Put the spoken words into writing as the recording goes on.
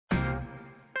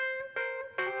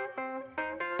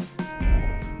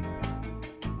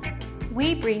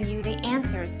we bring you the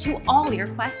answers to all your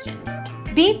questions.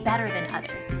 Be better than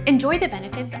others. Enjoy the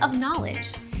benefits of knowledge.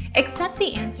 Accept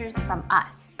the answers from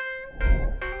us.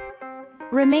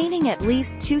 Remaining at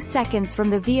least 2 seconds from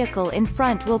the vehicle in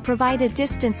front will provide a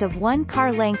distance of 1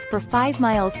 car length per 5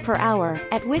 miles per hour,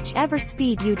 at whichever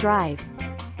speed you drive.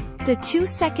 The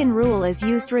 2-second rule is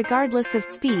used regardless of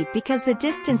speed because the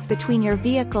distance between your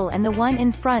vehicle and the one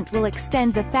in front will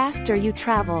extend the faster you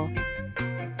travel.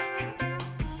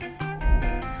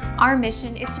 Our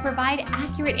mission is to provide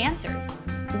accurate answers.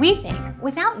 We think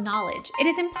without knowledge, it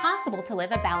is impossible to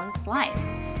live a balanced life.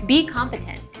 Be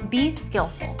competent, be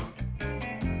skillful.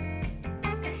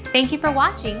 Thank you for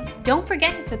watching. Don't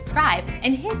forget to subscribe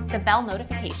and hit the bell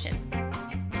notification.